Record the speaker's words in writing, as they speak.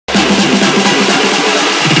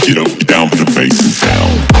Get up, down, put the faces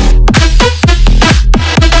down.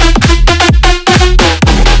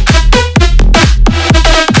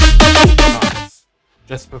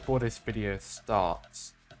 Just before this video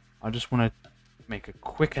starts, I just want to make a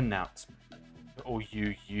quick announcement to all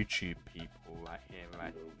you YouTube people right here,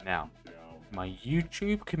 right now. My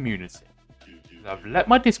YouTube community. I've let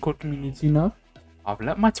my Discord community know. I've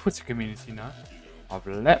let my Twitter community know. I've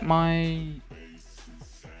let my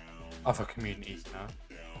other communities know.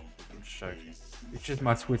 I'm just joking. It's just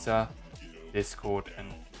my Twitter, Discord, and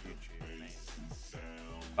YouTube.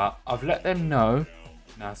 But I've let them know.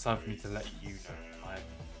 Now it's time for me to let you know. My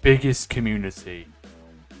biggest community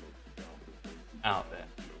out there.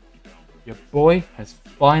 Your boy has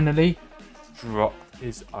finally dropped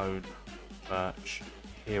his own merch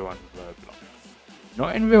here on Roblox.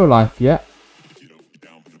 Not in real life yet.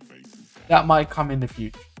 That might come in the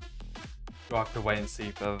future. You'll have to wait and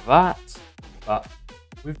see for that. But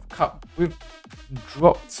we've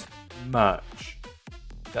dropped merch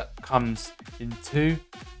that comes in two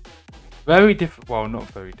very different, well, not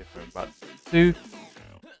very different, but two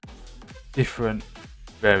different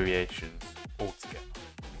variations altogether.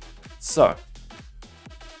 So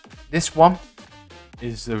this one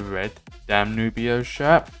is the red Damn Nubio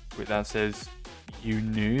shirt that says "You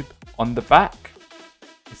Noob" on the back.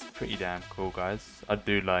 It's pretty damn cool, guys. I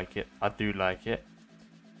do like it. I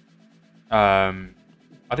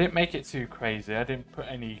didn't make it too crazy. I didn't put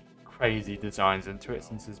any crazy designs into it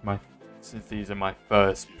since these are my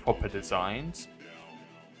first proper designs.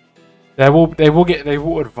 They will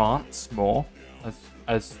advance more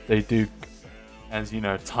as they do, as you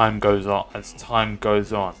know, time goes on. As time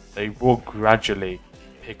goes on, they will gradually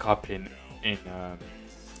pick up in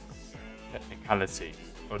technicality,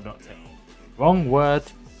 or not technicality. Wrong word.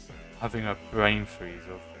 Having a brain freeze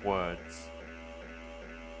of words.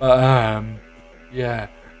 But yeah.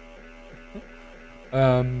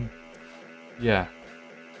 Yeah.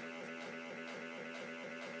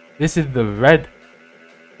 This is the red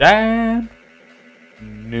Damn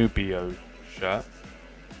Nubio shirt.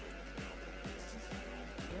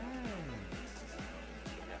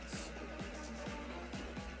 Yes.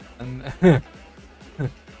 And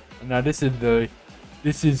now this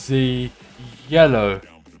is the yellow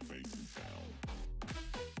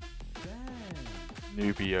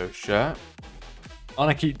Nubio shirt. I'm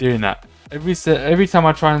gonna keep doing that. Every time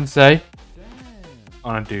I try and say,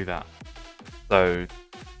 I'm gonna do that. So,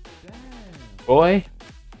 boy.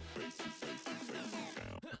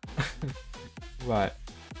 Right.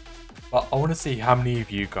 But I want to see how many of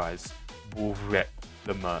you guys will rep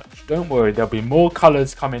the merch. Don't worry, there'll be more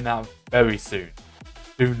colours coming out very soon.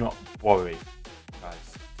 Do not worry,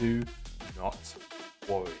 guys. Do not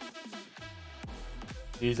worry.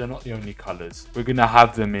 These are not the only colours. We're gonna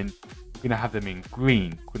have them in. We're gonna have them in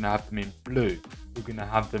green. We're gonna have them in blue. We're gonna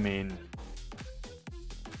have them in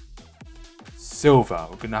silver.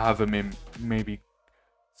 We're gonna have them in maybe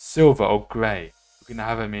silver or grey. We're gonna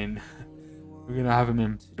have them in. We're gonna have them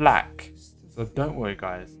in black. So don't worry,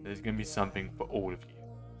 guys. There's gonna be something for all of you.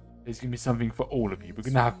 There's gonna be something for all of you. We're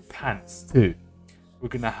gonna have pants too. We're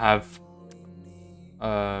gonna have.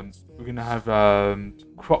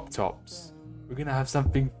 Crop tops. We're gonna have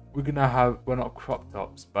something. We're gonna have. Well, not crop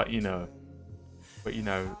tops, but you know,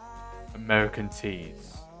 American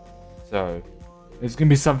tees. So there's gonna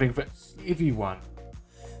be something for everyone.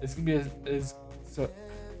 There's gonna be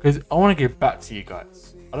because I want to give back to you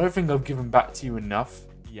guys. I don't think I've given back to you enough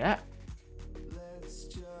yet.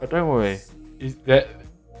 But don't worry,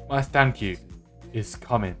 my thank you is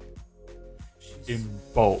coming in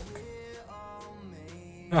bulk.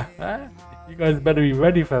 You guys better be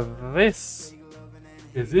ready for this,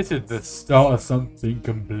 because this is the start of something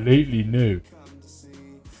completely new.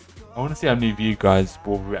 I want to see how many of you guys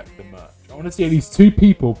will rep the merch. I want to see at least 2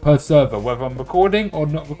 people per server, whether I'm recording or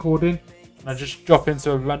not recording. And I just drop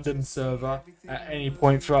into a random server at any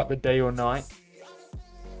point throughout the day or night.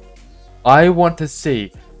 I want to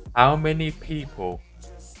see how many people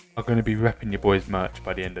are going to be repping your boys' merch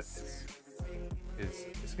by the end of this.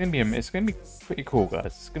 It's going to be pretty cool, guys.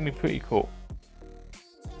 It's going to be pretty cool.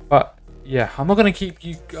 But yeah, I'm not going to keep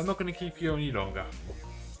you any longer.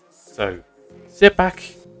 So sit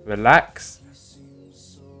back, relax,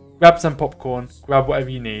 grab some popcorn, grab whatever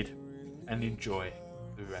you need, and enjoy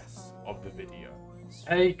the rest of the video.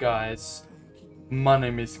 Hey guys, my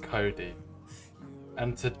name is Cody,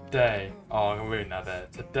 and today, we're now there.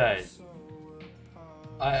 Today,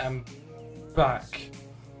 I am back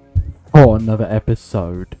for another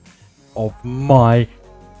episode of my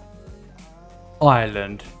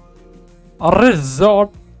island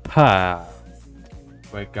resort path.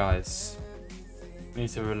 Wait, guys, I need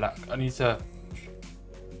to relax. I need to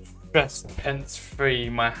stress tense free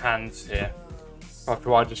my hands here. After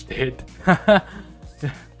what I just did.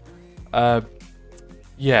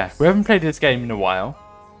 Yeah, we haven't played this game in a while.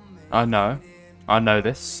 I know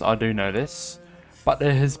this. I do know this. But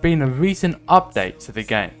there has been a recent update to the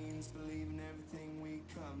game.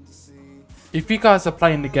 If you guys are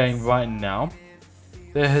playing the game right now,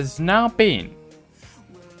 there has now been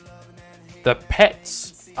the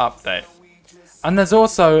pets update. And there's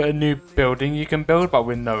also a new building you can build, but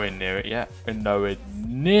we're nowhere near it yet. We're nowhere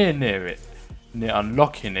near it. Near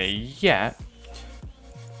unlocking it yet.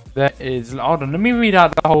 There is... Hold on, let me read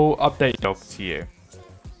out the whole update log to you.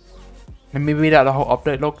 Let me read out the whole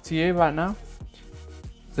update log to you right now.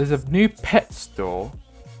 There's a new pet store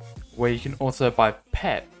where you can also buy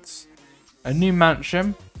pets. A new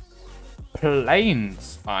mansion.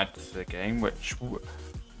 Planes added to the game, which...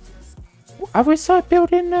 Have we started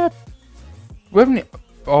building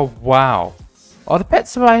Oh, wow. Oh, the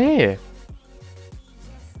pets are right here.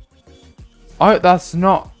 I hope that's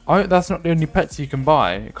not the only pets you can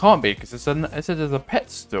buy. It can't be, because it says there's a pet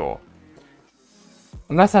store.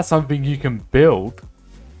 Unless that's something you can build.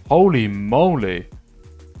 Holy moly.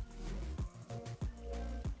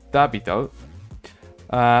 That'd be dope.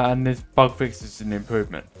 And there's bug fixes and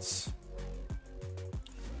improvements.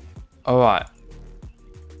 Alright.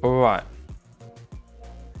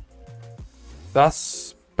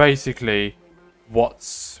 That's basically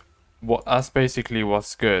what's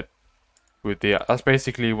good with that's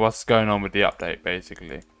basically what's going on with the update,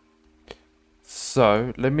 basically.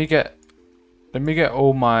 So let me get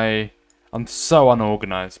all my... I'm so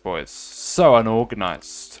unorganized, boys. So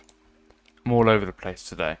unorganized. I'm all over the place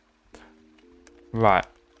today. Right.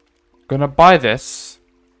 Gonna buy this.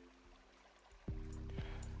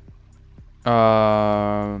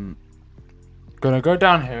 Gonna go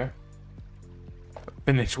down here.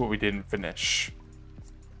 Finish what we didn't finish.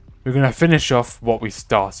 We're gonna finish off what we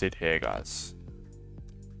started here, guys.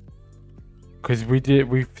 Because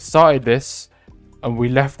we started this and we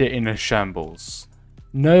left it in a shambles.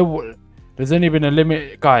 No, there's only been a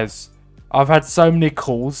limit, guys. I've had so many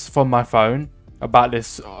calls from my phone about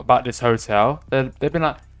this hotel. They've been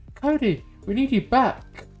like, Cody, we need you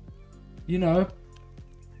back. You know,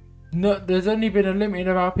 no, there's only been a limited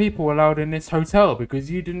amount of people allowed in this hotel because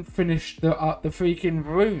you didn't finish the freaking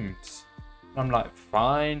rooms. I'm like,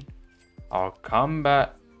 fine, I'll come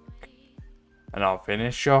back and I'll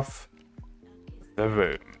finish off the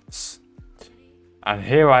rooms. And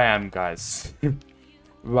here I am, guys.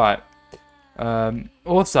 Right.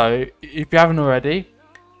 Also, if you haven't already,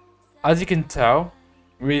 as you can tell,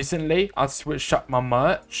 recently I switched up my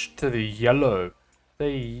merch to the yellow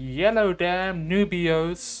damn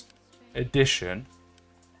Nubios edition.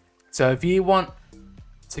 So if you want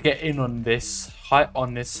to get in on this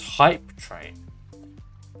hype train,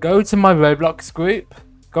 go to my Roblox group,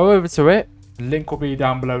 go over to it. The link will be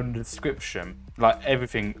down below in the description, like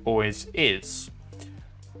everything always is.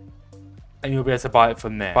 And you'll be able to buy it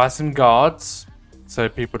from there. Buy some guards so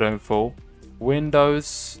people don't fall.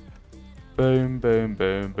 Windows. Boom, boom,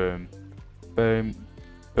 boom, boom. Boom,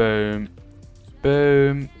 boom,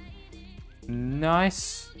 boom.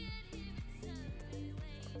 Nice.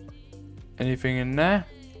 Anything in there?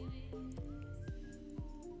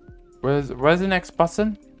 Where's the next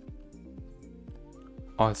button?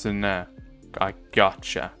 Oh, it's in there. I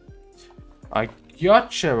gotcha. I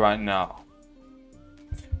gotcha right now.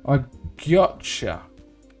 I gotcha.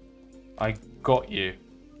 I got you.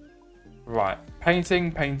 Right.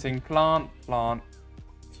 Painting, plant,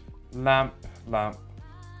 lamp,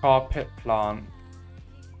 carpet, plant,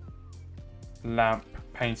 lamp,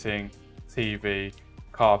 painting, TV,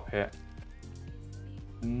 carpet.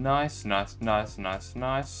 Nice.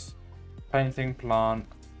 Painting, plant,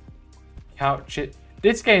 couch.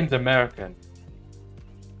 This game's American.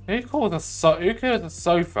 Who calls a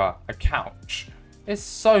sofa a couch? It's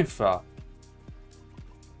sofa.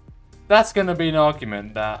 That's going to be an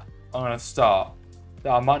argument that I'm going to start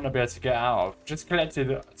that I might not be able to get out of. Just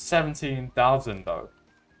collected 17,000 though,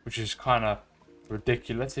 which is kind of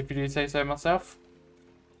ridiculous if you do say so myself.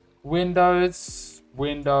 Windows.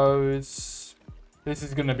 This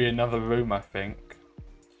is going to be another room, I think.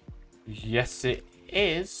 Yes, it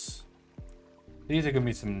is. These are going to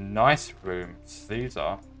be some nice rooms. These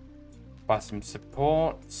are. Buy some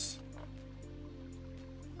supports.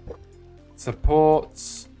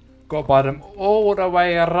 Gotta buy them all the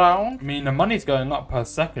way around. I mean, the money's going up per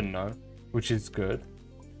second though, which is good.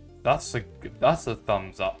 That's a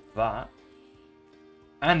thumbs up, that.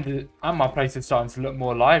 And my place is starting to look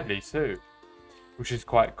more lively too, which is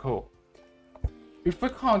quite cool. If we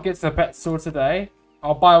can't get to the pet store today,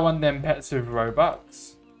 I'll buy one of them pets with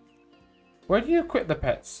Robux. Where do you equip the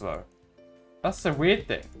pets though? That's the weird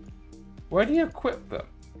thing. Where do you equip them?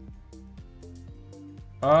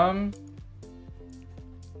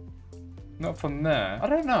 Not from there. I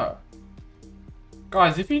don't know.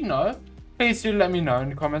 Guys, if you know, please do let me know in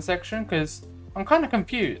the comment section, because I'm kind of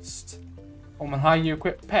confused on how you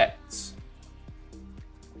equip pets.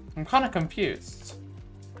 I'm kind of confused.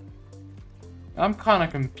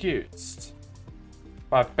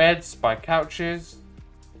 By beds, by couches.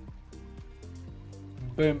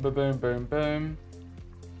 Boom, boom, boom, boom, boom.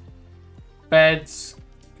 Beds,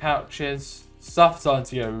 couches. Stuff's starting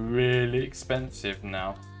to get really expensive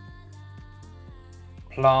now.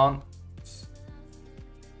 Plants.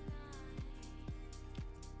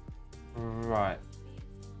 Right.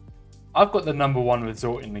 I've got the #1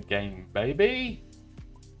 resort in the game, baby.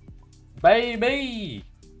 Baby.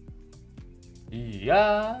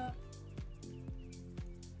 Yeah.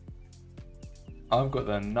 I've got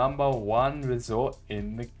the #1 resort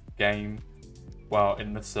in the game. Well,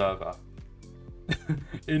 in the server.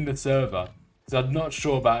 In the server. Because I'm not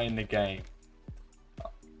sure about in the game.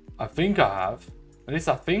 I think I have. At least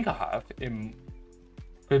I think I have.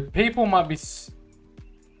 Because people might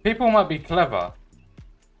be clever.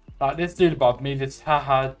 Like this dude above me, this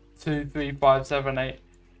haha 235778.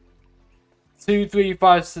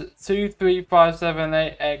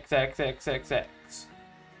 23578XXXXX.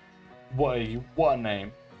 What are you? What a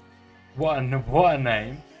name. What a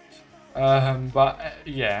name. But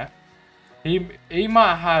yeah. He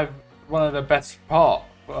might have one of the best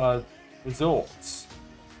resorts.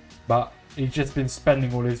 But he's just been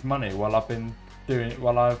spending all his money while I've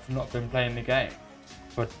not been playing the game.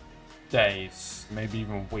 For days, maybe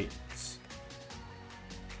even weeks.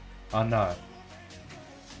 I know.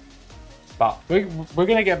 But we're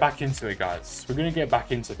gonna get back into it, guys. We're gonna get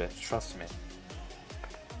back into this, trust me.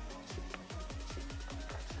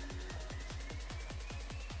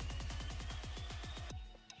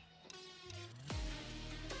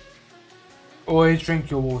 Always drink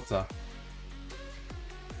your water.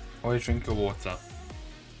 Always drink your water.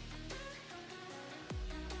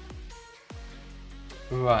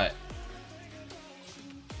 Right.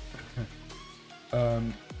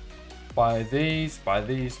 Buy these, buy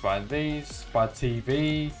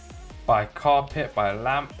TV, buy carpet, buy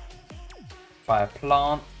lamp, buy a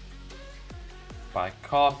plant, buy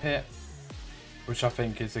carpet, which I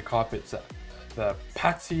think is the carpet's the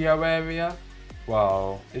patio area.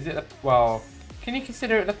 Well, is it well, can you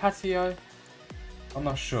consider it the patio? I'm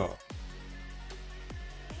not sure.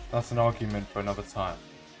 That's an argument for another time.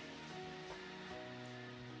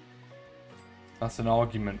 That's an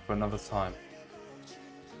argument for another time.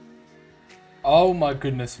 Oh my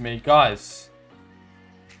goodness me, guys.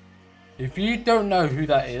 If you don't know who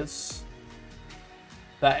that is,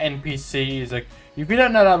 that NPC is if you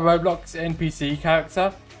don't know that Roblox NPC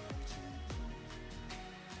character,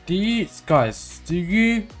 do you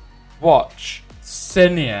watch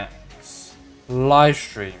Seniac's live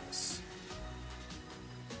streams?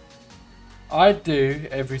 I do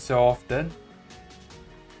every so often.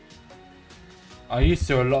 I used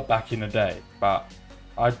to a lot back in the day, but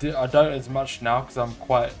I don't as much now because I'm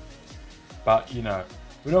quite. But you know,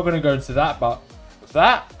 we're not going to go into that. But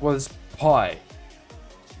that was Pie.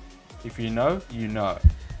 If you know, you know.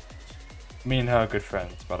 Me and her are good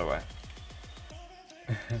friends, by the way.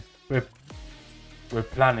 we're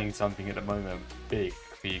planning something at the moment, big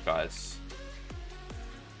for you guys.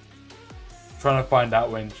 Trying to find out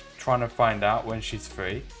when she's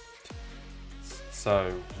free.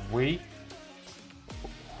 So we.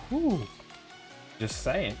 Whew. Just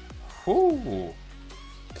saying. Whew.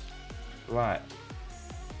 Right.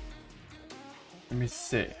 Let me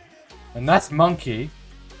see. And that's Monkey.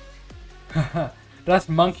 That's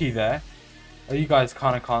Monkey there. Oh, you guys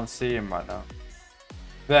kind of can't see him right now.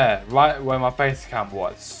 There, right where my face cam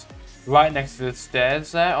was. Right next to the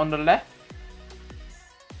stairs there on the left.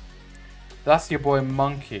 That's your boy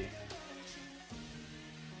Monkey.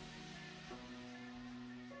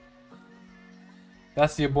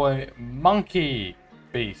 That's your boy Monkey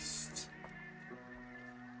Beast.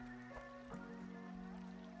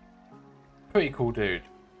 Pretty cool dude.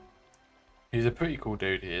 He's a pretty cool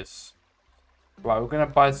dude, he is. Right, we're gonna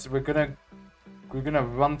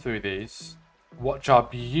run through these. Watch our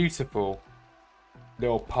beautiful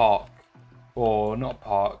little park. Or not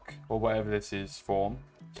park, or whatever this is form.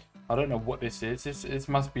 I don't know what this is. This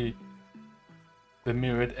must be the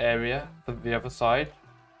mirrored area for the other side.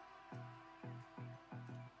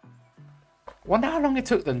 I wonder how long it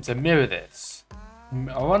took them to mirror this.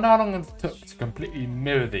 I wonder how long it took to completely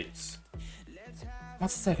mirror these.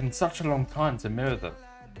 Must have taken such a long time to mirror them.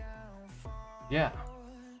 Yeah.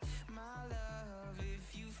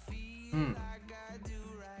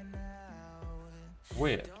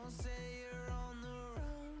 Weird.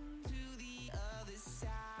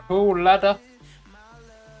 Cool ladder.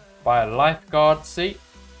 By a lifeguard seat.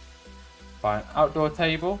 By an outdoor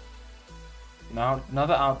table. Now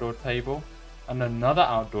another outdoor table. And another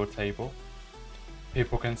outdoor table.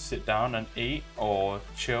 People can sit down and eat or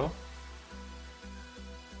chill.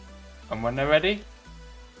 And when they're ready,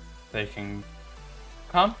 they can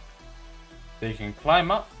come. They can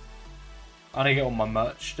climb up. I need to get all my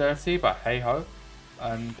merch dirty, but hey ho.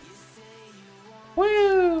 And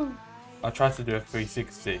woo! I tried to do a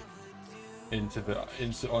 360 onto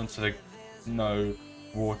the no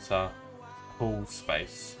water pool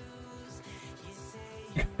space.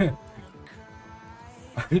 I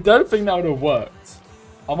don't think that would have worked.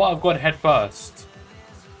 I might have gone head first.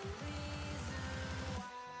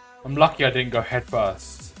 I'm lucky I didn't go head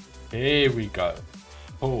first. Here we go.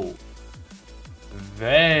 Pool.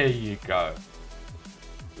 There you go.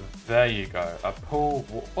 There you go. A pool.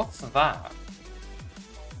 What's that?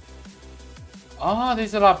 Oh,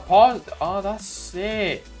 these are like pods. Oh, that's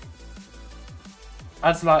sick.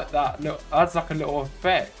 Adds like that. Look, adds like a little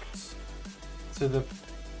effect to the.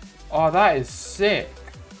 Oh, that is sick.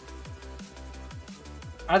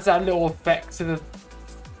 Adds that little effect to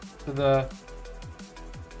the.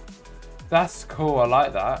 That's cool. I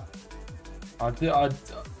like that. I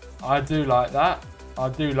do like that. I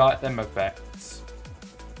do like them effects.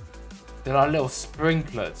 They're like little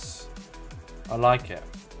sprinklers. I like it.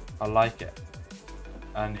 I like it.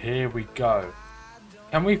 And here we go.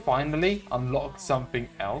 Can we finally unlock something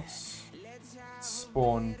else?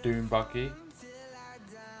 Spawn Doom Buggy.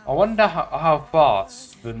 I wonder how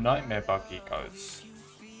fast the Nightmare Buggy goes.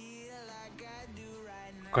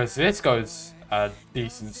 Because this goes at a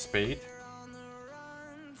decent speed.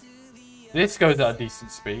 This goes at a decent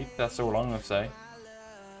speed. That's all I'm going to say.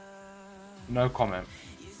 No comment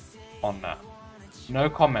on that. No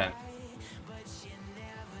comment.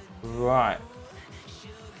 Right.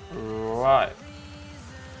 Right.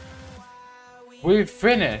 We've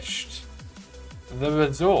finished the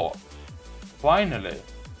resort. Finally.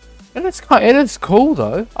 It looks cool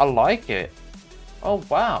though. I like it. Oh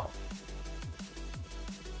wow.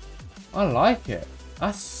 I like it.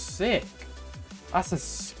 That's sick.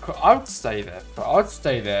 I would stay there. I'd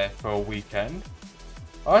stay there for a weekend.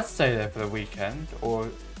 I'd stay there for the weekend or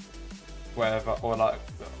whatever. Or like,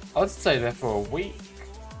 I'd stay there for a week.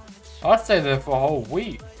 I'd stay there for a whole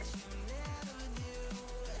week.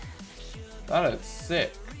 That looks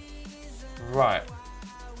sick. Right.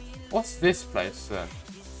 What's this place then?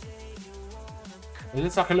 Is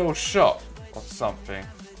this like a little shop or something?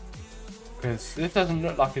 Because this doesn't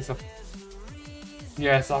look like it's a...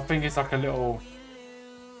 Yes, I think it's like a little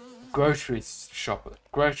grocery shop.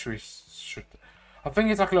 I think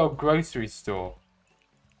it's like a little grocery store.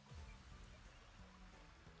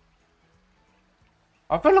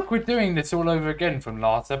 I feel like we're doing this all over again from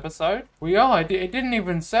last episode. We are. It didn't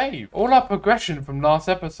even save. All our progression from last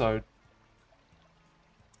episode.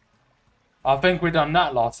 I think we done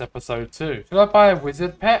that last episode too. Should I buy a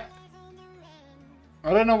wizard pet?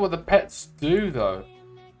 I don't know what the pets do though.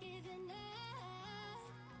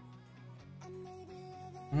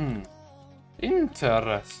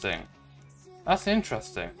 Interesting. That's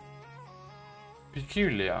interesting.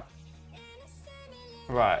 Peculiar.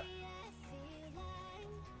 Right.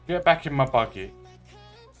 Get back in my buggy.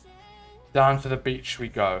 Down to the beach we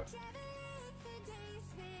go.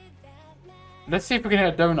 Let's see if we can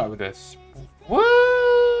hit a donut with this. Woo!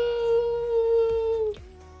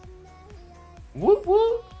 Woo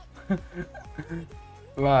woo!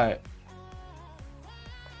 Right.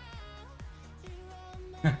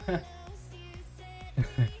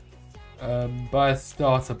 Buy a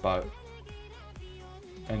starter boat.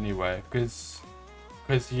 Anyway, because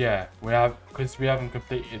yeah, we haven't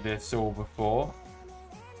completed this all before.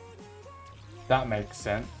 That makes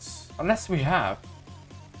sense. Unless we have.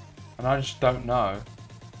 And I just don't know.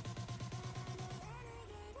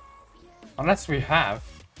 Unless we have.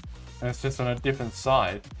 And it's just on a different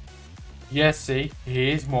side. Yeah, see,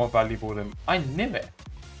 he is more valuable than... I knew it.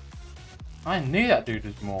 I knew that dude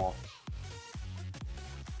was more...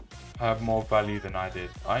 have more value than I did.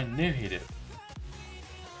 I knew he did.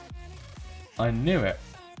 I knew it.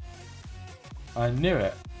 I knew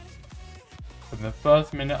it. From the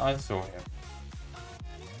first minute I saw him.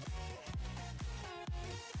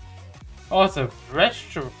 Oh, it's a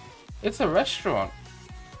restaurant. It's a restaurant.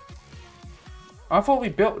 I thought we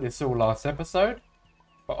built this all last episode.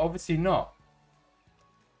 But obviously not.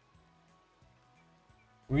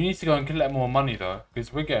 We need to go and collect more money though,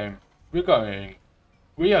 because we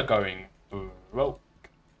are going broke.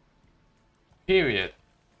 Period.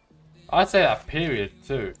 I'd say that period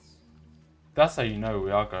too. That's how you know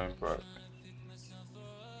we are going broke.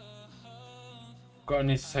 Gonna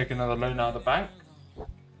need to take another loan out of the bank.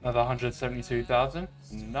 Another 172,000.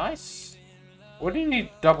 Nice. What do you need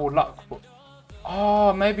double luck for?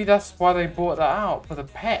 Oh, maybe that's why they bought that out, for the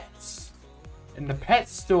pets. In the pet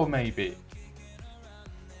store, maybe.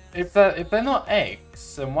 If they're not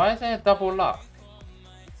eggs, then why is there double luck?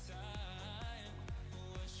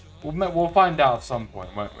 We'll find out at some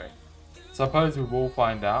point, won't we? Suppose we will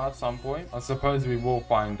find out at some point. I suppose we will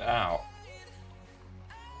find out.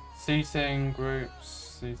 Seating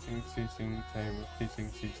groups, seating table,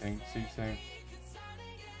 seating.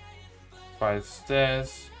 By the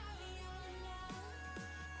stairs.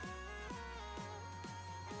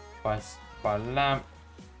 By lamp.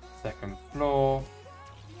 Second floor.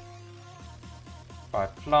 By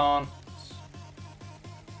plant.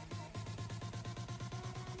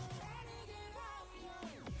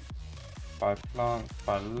 By plant,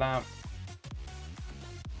 by lamp.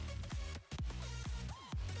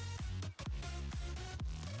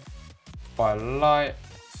 By light.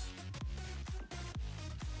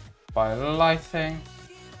 By lighting.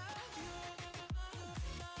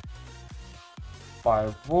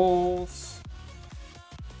 By walls.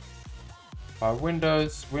 By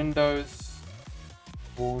windows.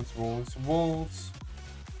 Walls.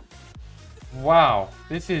 Wow,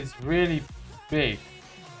 this is really big.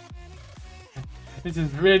 This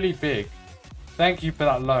is really big. Thank you for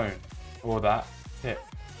that loan, or that tip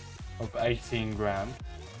of 18 grand.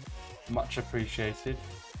 Much appreciated.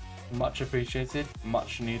 Much appreciated.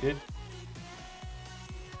 Much needed.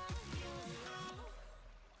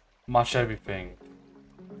 Much everything.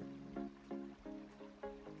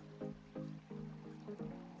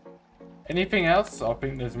 Anything else? I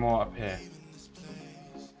think there's more up here.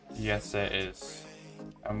 Yes, there is.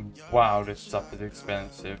 And wow, this stuff is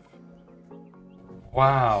expensive.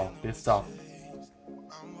 Wow, this stuff.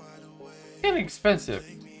 Getting expensive.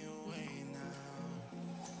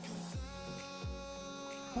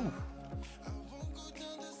 Whew.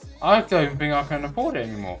 I don't think I can afford it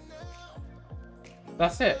anymore.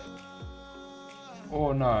 That's it.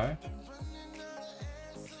 Or no.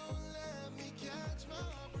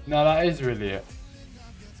 No, that is really it.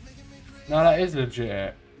 No, that is legit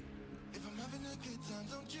it.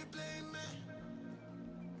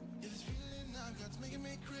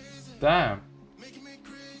 Damn.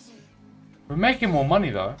 We're making more money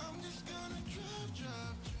though.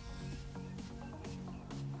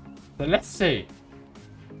 So let's see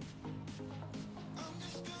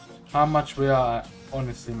how much we are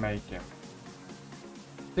honestly making.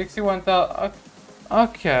 61,000.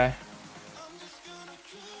 Okay.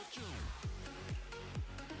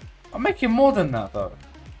 I'm making more than that though.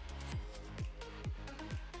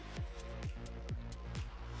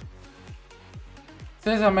 It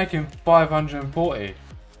says I'm making 540,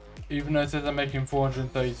 even though it says I'm making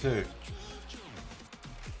 432.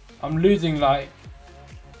 I'm losing like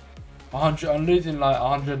I'm losing like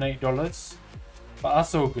 $108, but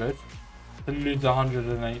that's all good. To lose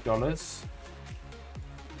 $108,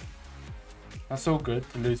 that's all good.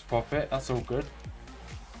 To lose profit, that's all good.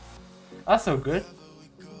 That's all good.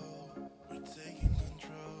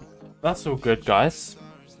 That's all good, guys.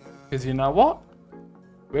 Because you know what?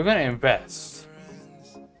 We're gonna invest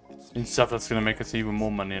in stuff that's going to make us even more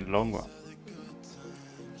money in the long run.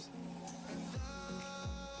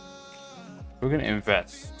 We're going to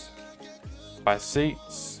invest. Buy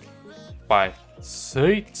seats. Buy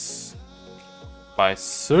suits. Buy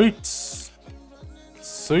suits.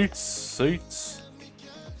 Suits.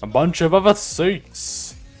 A bunch of other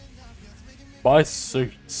suits. Buy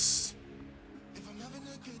suits.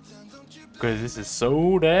 Because this is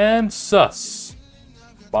so damn sus.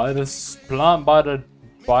 Buy this plant, buy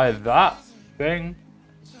that thing,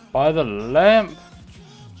 buy the lamp,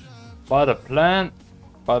 buy the plant,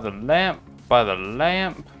 buy the lamp, buy the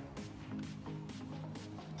lamp,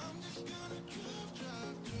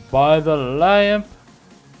 buy the lamp,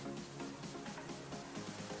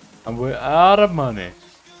 and we're out of money.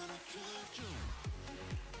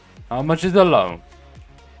 How much is the loan?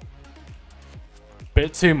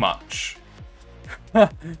 Bit too much.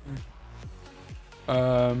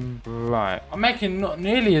 Right. I'm making not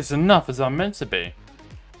nearly as enough as I'm meant to be.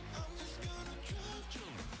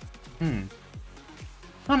 Kind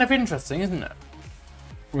of interesting, isn't it?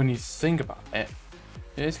 When you think about it.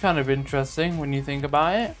 It's kind of interesting when you think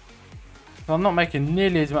about it. So I'm not making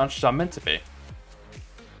nearly as much as I'm meant to be.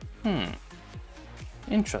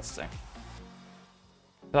 Interesting.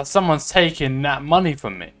 That someone's taking that money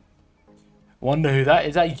from me. Wonder who that is.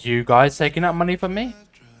 Is that you guys taking that money from me?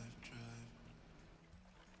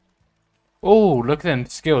 Oh, look at them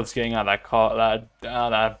skills getting out of that car, out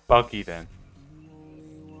of that buggy then.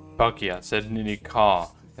 Buggy, I said nearly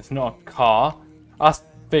car. It's not a car. That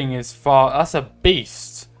thing is that's a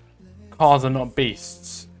beast. Cars are not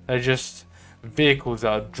beasts. They're just vehicles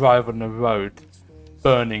that drive on the road,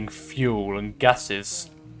 burning fuel and gases.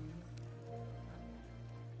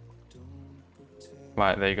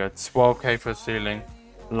 Right, there you go. 12k for ceiling.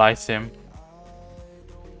 Lighting.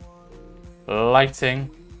 Lighting.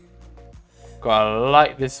 Gotta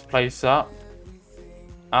light this place up.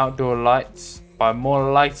 Outdoor lights. Buy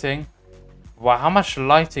more lighting. Wow, how much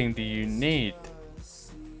lighting do you need?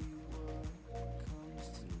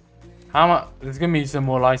 How much? There's gonna be some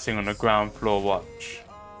more lighting on the ground floor. Watch.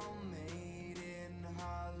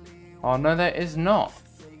 Oh no, there is not.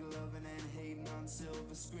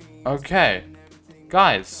 Okay,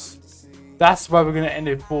 guys, that's where we're gonna end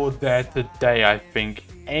it for there today, I think.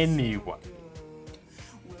 Anyway,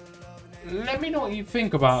 let me know what you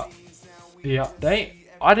think about the update.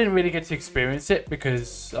 I didn't really get to experience it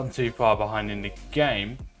because I'm too far behind in the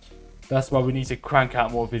game. That's why we need to crank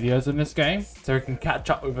out more videos in this game so we can catch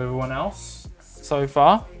up with everyone else so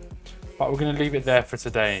far. But we're going to leave it there for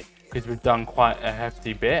today because we've done quite a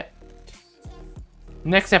hefty bit.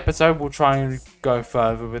 Next episode, we'll try and go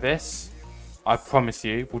further with this. I promise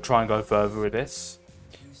you, we'll try and go further with this.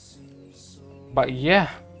 But yeah,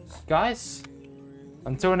 guys,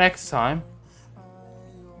 until next time,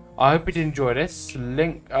 I hope you did enjoy this.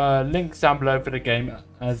 Links down below for the game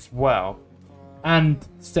as well. And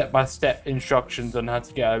step-by-step instructions on how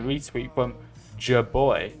to get a retweet from your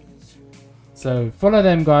boy. So follow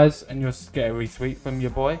them, guys, and you'll get a retweet from your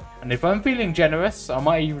boy. And if I'm feeling generous, I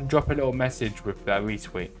might even drop a little message with that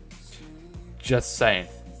retweet. Just saying.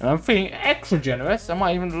 And I'm feeling extra generous, I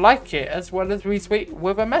might even like it as well as retweet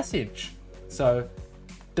with a message. So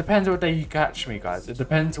depends what day you catch me, guys. It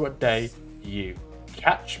depends what day you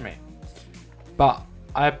catch me. But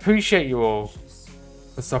I appreciate you all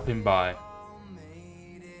for stopping by.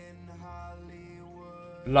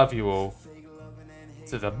 Love you all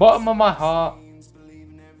to the bottom of my heart.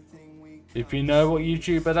 If you know what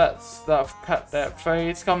YouTuber that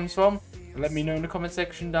phrase comes from, let me know in the comment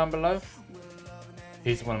section down below.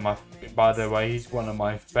 He's one of my, by the way, he's one of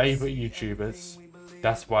my favorite YouTubers.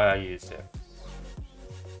 That's why I used it.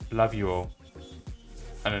 Love you all,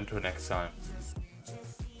 and until next time.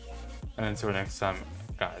 And until next time,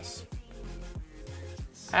 guys.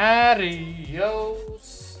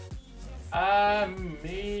 Adios.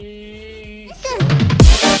 Amigos.